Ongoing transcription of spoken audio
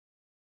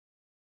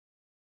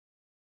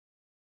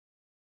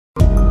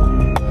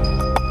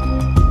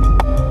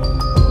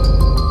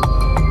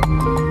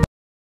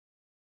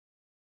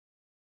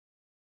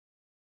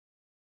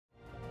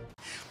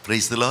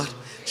Praise the Lord.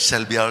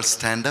 Shall we all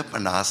stand up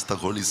and ask the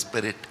Holy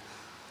Spirit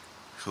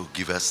who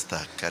give us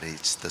the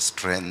courage, the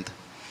strength.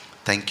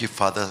 Thank you,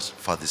 Father,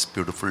 for this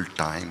beautiful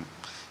time.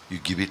 You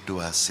give it to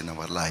us in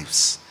our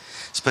lives.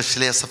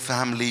 Especially as a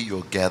family, you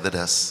have gathered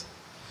us.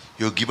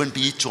 You have given to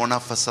each one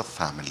of us a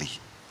family.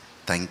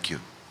 Thank you.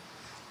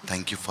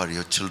 Thank you for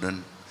your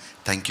children.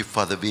 Thank you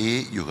for the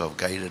way you have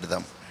guided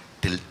them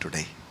till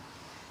today.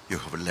 You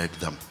have led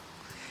them.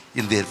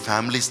 In their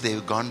families, they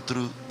have gone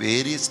through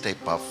various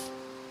type of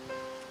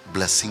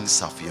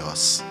blessings of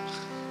yours.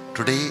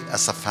 Today,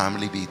 as a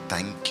family, we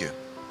thank you.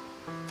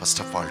 First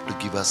of all, to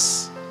give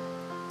us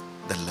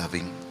the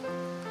loving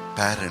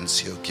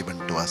parents you have given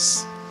to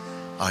us,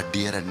 our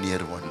dear and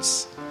near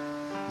ones.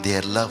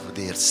 Their love,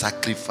 their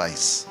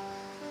sacrifice,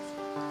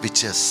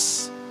 which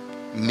has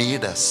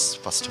made us,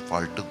 first of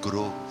all, to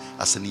grow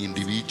as an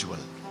individual.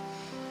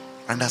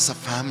 And as a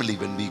family,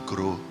 when we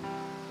grow,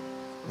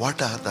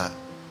 what are the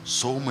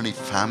so many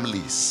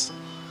families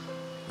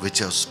which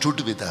have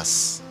stood with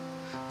us,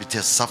 which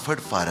has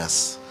suffered for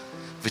us,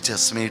 which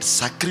has made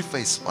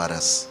sacrifice for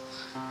us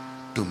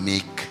to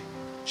make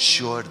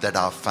sure that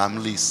our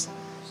families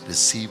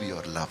receive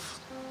your love.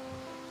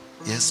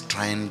 Yes,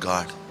 Triune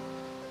God,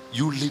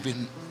 you live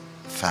in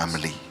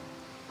family.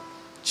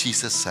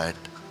 Jesus said,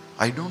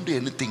 I don't do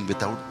anything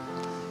without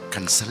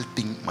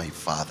consulting my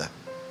Father.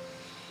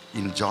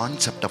 In John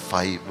chapter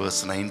 5,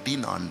 verse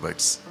 19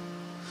 onwards,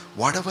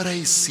 whatever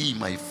I see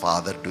my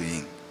Father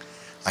doing,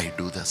 I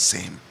do the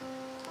same.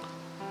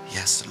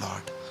 Yes,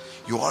 Lord,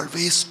 you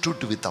always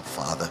stood with the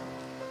Father.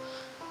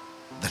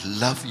 The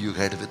love you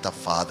had with the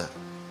Father.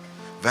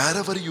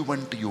 Wherever you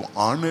went, you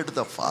honored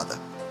the Father.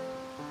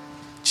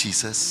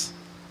 Jesus,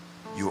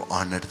 you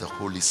honored the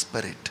Holy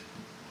Spirit.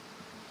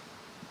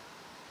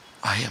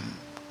 I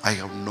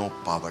have no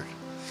power,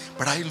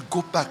 but I will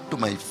go back to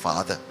my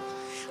Father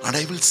and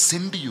I will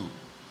send you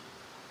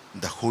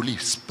the Holy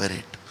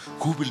Spirit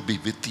who will be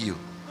with you,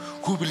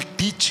 who will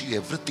teach you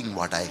everything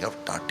what I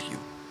have taught you.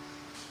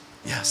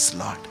 Yes,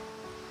 Lord,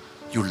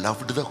 you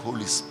loved the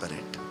Holy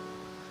Spirit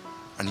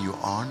and you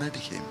honored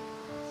him.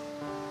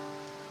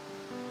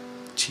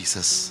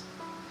 Jesus,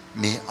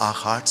 may our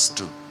hearts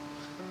too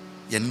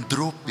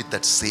enthrope with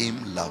that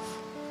same love.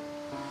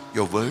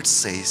 Your word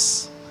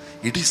says,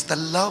 it is the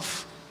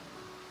love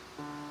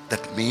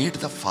that made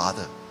the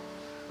Father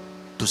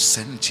to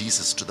send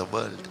Jesus to the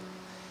world.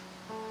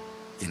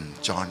 In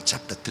John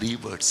chapter 3,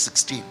 verse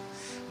 16,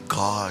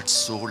 God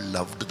so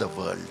loved the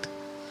world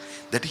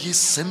that he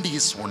sent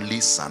his only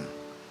Son.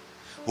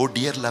 Oh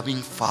dear loving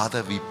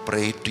Father, we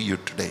pray to you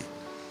today,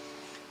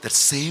 that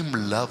same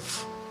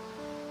love,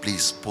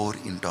 please pour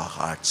into our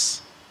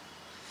hearts.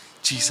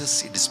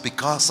 Jesus, it is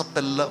because of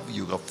the love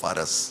you have for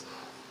us.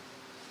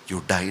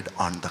 You died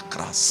on the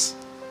cross.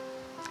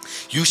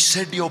 You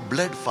shed your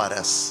blood for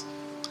us.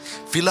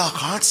 Fill our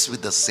hearts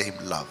with the same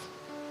love.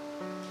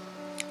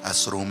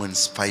 As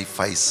Romans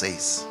 5:5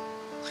 says,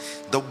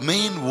 the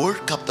main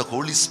work of the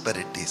Holy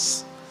Spirit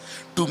is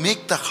to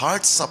make the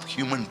hearts of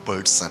human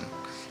person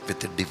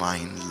with a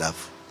divine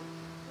love.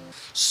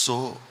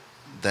 So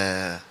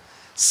the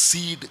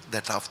seed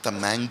that of the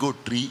mango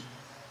tree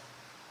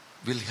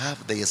will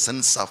have the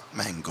essence of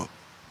mango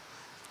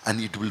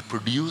and it will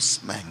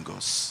produce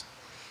mangoes.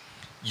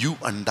 You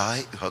and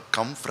I have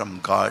come from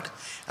God,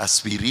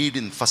 as we read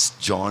in 1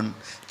 John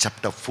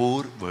chapter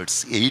 4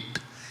 verse 8,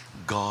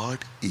 God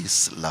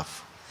is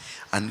love,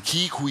 and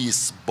he who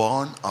is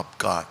born of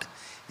God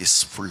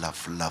is full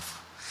of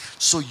love.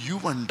 So you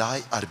and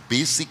I are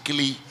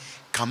basically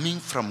coming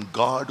from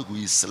God who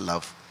is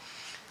love.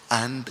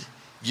 And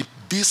if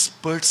this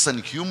person,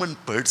 human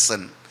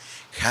person,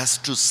 has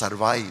to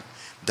survive,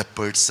 the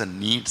person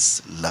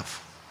needs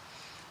love.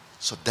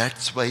 So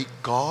that's why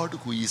God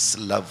who is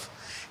love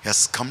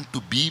has come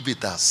to be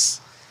with us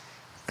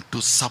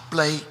to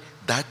supply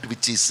that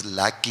which is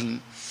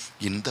lacking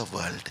in the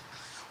world.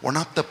 One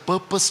of the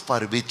purpose for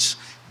which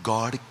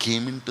God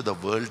came into the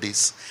world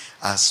is,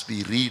 as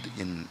we read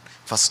in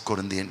 1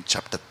 Corinthians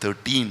chapter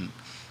 13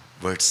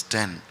 verse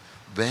 10,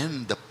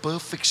 when the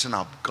perfection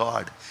of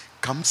God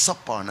comes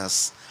upon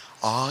us,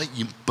 our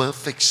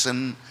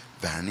imperfection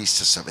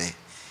vanishes away.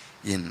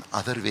 In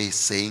other ways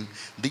saying,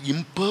 the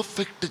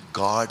imperfect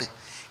God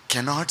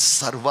cannot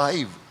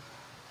survive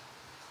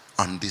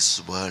on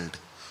this world.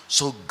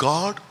 So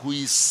God who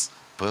is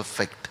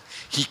perfect,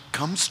 he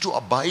comes to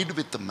abide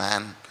with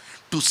man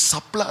to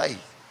supply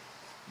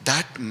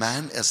that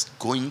man is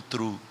going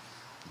through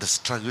the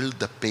struggle,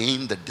 the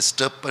pain, the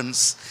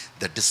disturbance,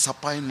 the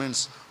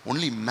disappointments.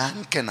 Only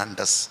man can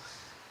understand.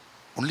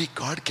 Only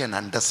God can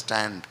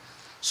understand.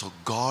 So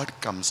God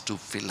comes to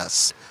fill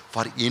us.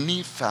 For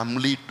any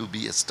family to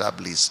be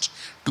established,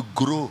 to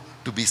grow,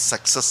 to be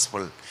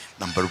successful,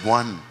 number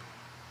one,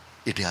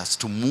 it has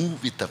to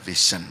move with a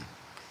vision.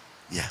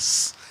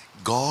 Yes,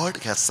 God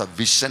has a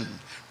vision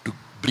to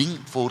bring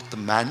forth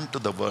man to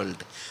the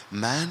world.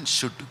 Man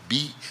should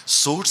be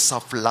source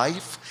of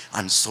life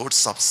and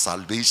source of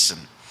salvation.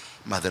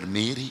 Mother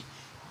Mary,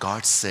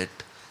 God said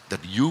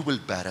that you will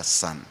bear a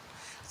son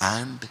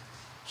and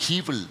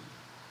he will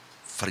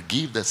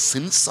forgive the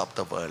sins of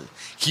the world.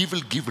 He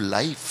will give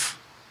life.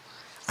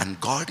 And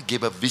God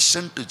gave a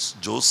vision to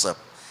Joseph,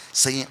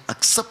 saying,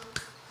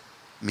 accept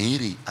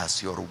Mary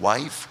as your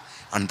wife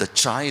and the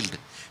child,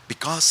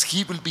 because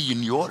he will be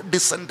in your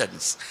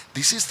descendants.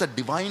 This is the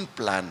divine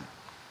plan.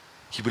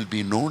 He will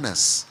be known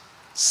as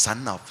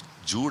son of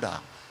Judah.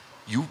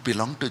 You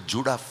belong to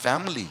Judah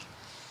family.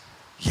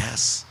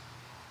 Yes,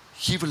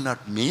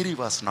 Mary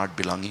was not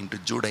belonging to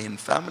Judean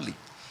family.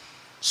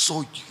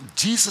 So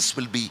Jesus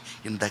will be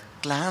in the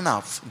clan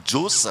of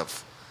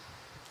Joseph,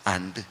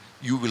 and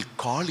you will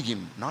call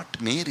him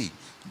not Mary,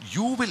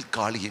 you will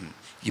call him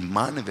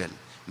Emmanuel,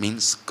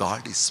 means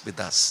God is with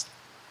us.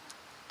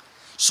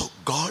 So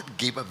God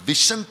gave a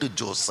vision to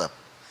Joseph,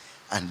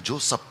 and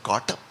Joseph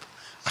got up,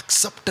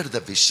 accepted the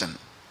vision,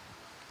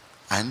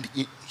 and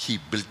he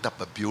built up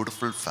a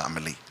beautiful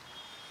family.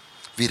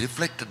 We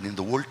reflected in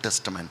the Old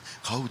Testament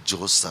how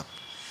Joseph,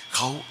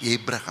 how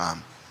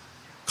Abraham,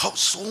 how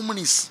so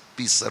many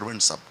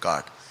servants of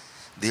God,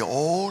 they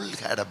all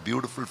had a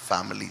beautiful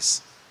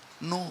families.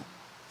 No,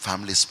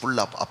 families full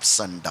of ups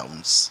and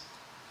downs.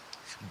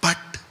 But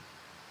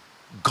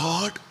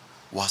God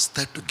was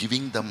there to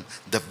giving them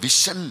the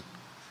vision.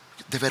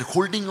 They were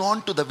holding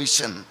on to the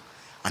vision,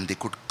 and they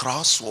could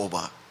cross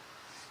over.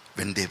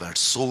 When they were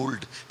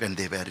sold, when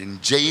they were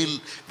in jail,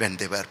 when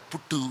they were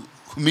put to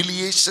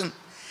humiliation,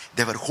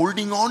 they were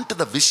holding on to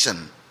the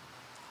vision.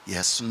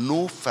 Yes,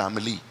 no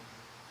family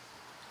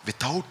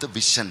without the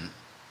vision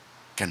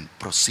can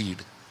proceed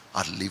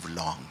or live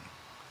long.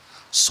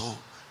 So,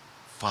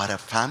 for a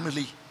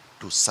family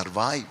to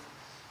survive,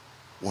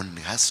 one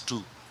has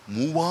to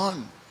move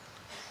on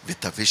with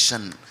the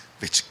vision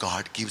which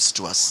God gives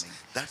to us.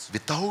 That's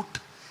without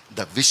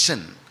the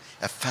vision,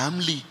 a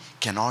family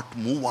cannot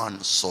move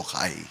on so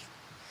high.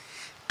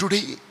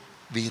 Today,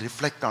 we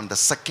reflect on the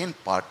second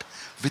part.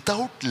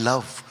 Without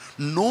love,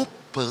 no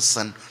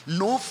person,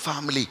 no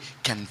family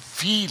can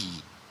feel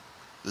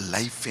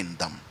life in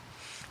them,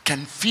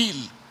 can feel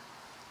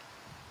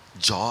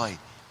joy,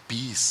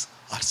 peace,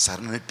 or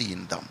serenity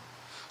in them.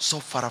 So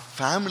for a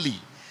family,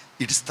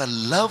 it is the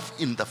love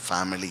in the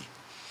family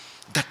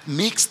that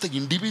makes the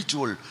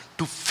individual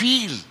to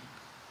feel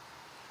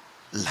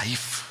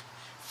life,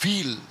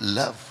 feel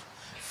love,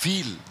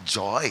 feel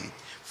joy,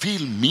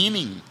 feel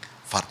meaning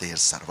for their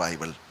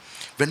survival.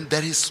 When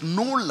there is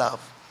no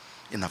love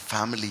in a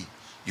family,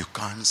 you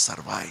can't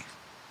survive.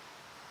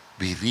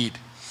 We read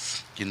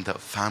in the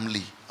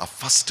family, a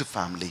first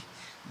family,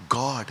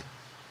 God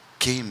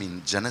came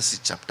in Genesis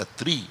chapter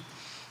 3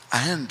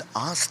 and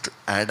asked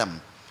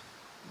Adam,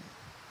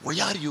 why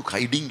are you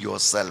hiding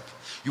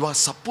yourself? You are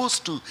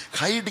supposed to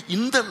hide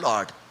in the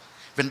Lord.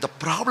 When the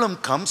problem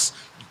comes,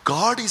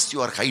 God is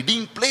your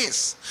hiding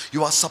place.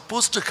 You are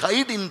supposed to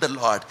hide in the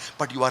Lord,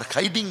 but you are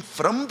hiding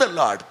from the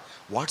Lord.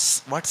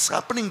 What's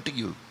happening to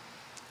you?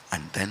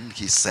 And then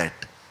he said,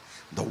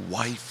 the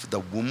wife, the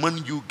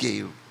woman you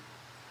gave,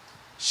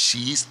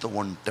 she is the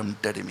one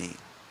tempted me.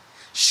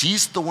 She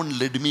is the one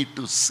led me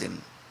to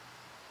sin.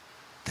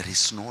 There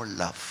is no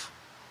love.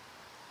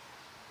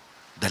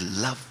 The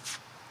love,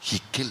 he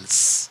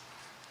kills.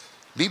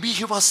 Maybe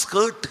he was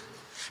hurt.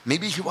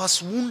 Maybe he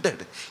was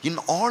wounded. In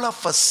all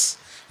of us,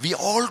 we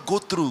all go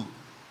through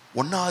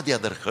one or the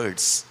other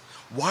hurts.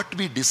 What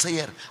we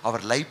desire, our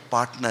life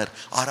partner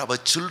or our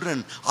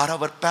children or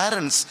our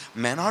parents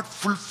may not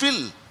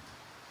fulfill.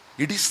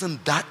 It is in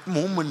that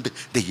moment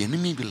the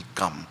enemy will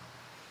come.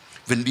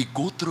 When we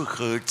go through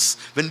hurts,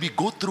 when we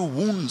go through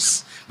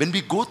wounds, when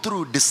we go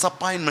through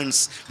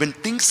disappointments, when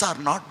things are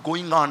not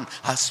going on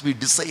as we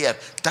desire,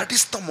 that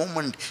is the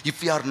moment.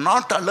 If we are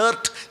not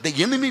alert, the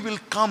enemy will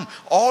come.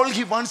 All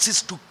he wants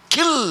is to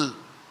kill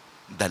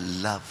the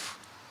love.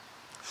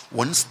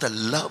 Once the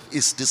love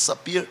is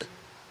disappeared,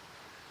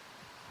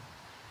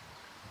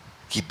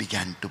 he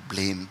began to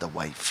blame the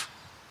wife.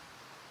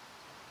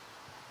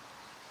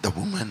 The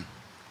woman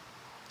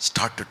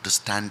started to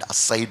stand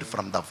aside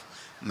from the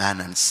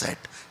man and said,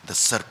 the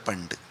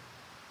serpent.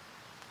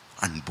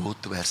 And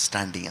both were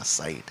standing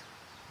aside.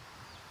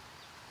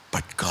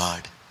 But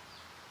God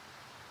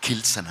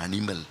kills an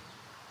animal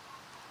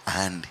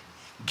and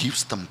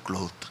gives them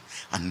clothes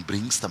and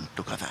brings them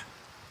together.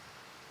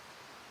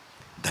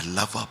 The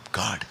love of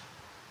God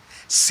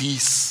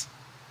sees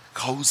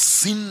how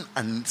sin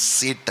and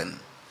Satan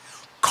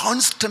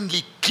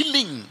constantly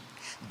killing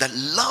the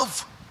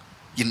love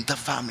in the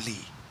family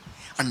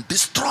and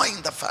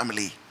destroying the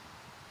family.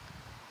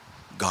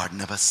 God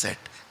never said,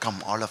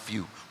 come all of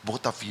you,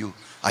 both of you,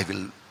 I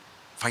will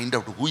find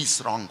out who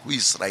is wrong, who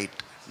is right.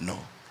 No,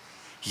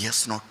 he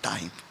has no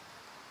time.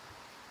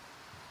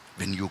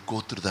 When you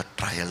go through the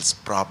trials,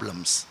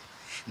 problems,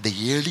 the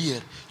earlier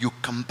you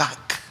come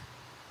back,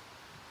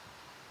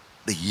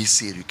 the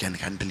easier you can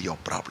handle your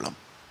problem.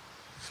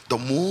 The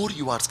more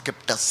you are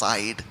kept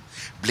aside,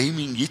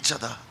 blaming each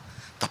other,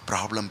 the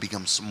problem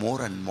becomes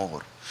more and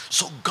more.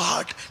 So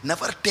God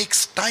never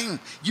takes time.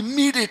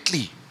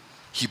 Immediately,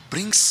 he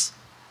brings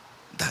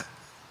the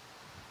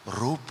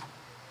robe,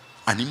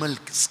 animal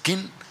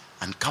skin,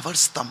 and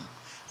covers them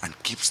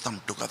and keeps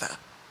them together.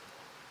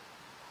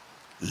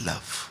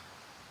 Love.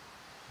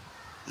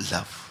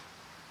 Love.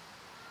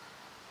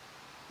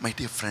 My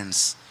dear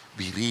friends,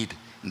 we read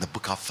in the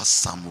book of 1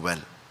 Samuel,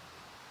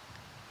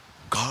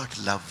 God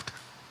loved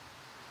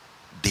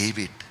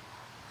David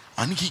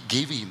and he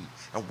gave him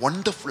a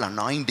wonderful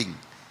anointing.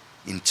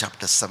 In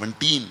chapter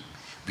 17,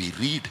 we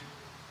read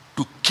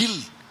to kill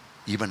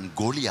even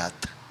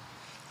Goliath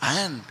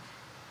and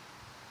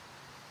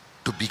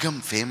to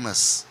become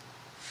famous.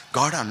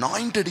 God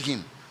anointed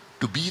him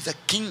to be the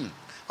king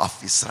of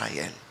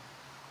Israel.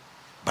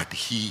 But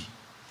he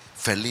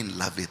fell in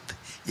love with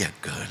a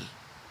girl,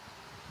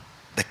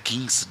 the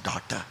king's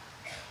daughter.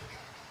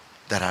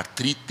 There are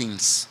three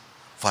things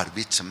for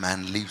which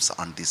man lives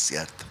on this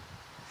earth.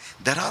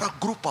 There are a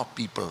group of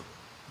people.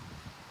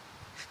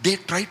 They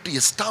try to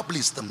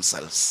establish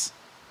themselves.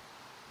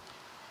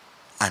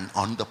 And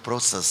on the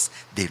process,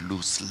 they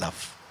lose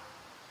love.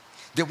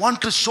 They want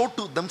to show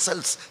to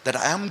themselves that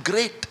I am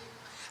great.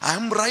 I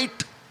am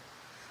right.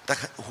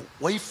 The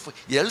wife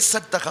yells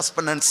at the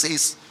husband and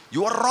says,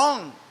 you are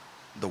wrong.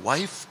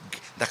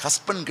 The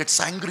husband gets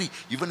angry.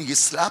 Even he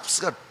slaps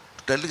her,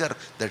 telling her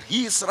that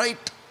he is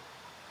right.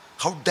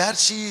 How dare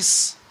she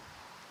is.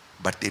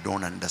 But they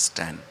don't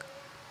understand.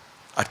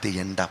 At the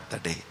end of the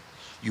day,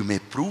 you may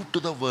prove to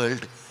the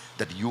world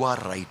that you are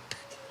right.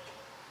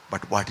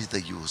 But what is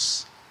the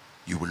use?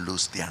 You will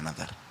lose the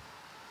another.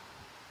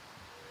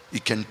 You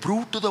can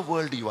prove to the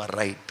world you are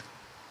right.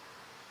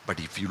 But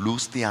if you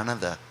lose the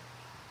another,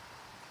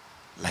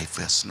 life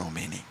has no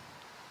meaning.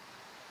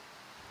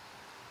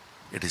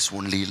 It is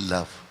only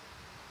love.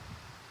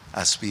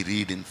 As we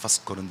read in 1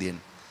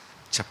 Corinthians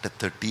chapter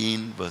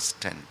 13 verse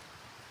 10.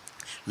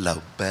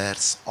 Love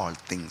bears all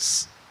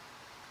things.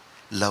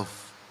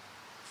 Love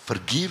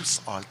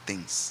forgives all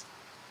things.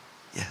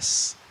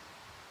 Yes.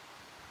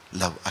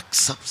 Love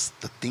accepts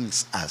the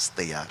things as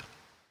they are.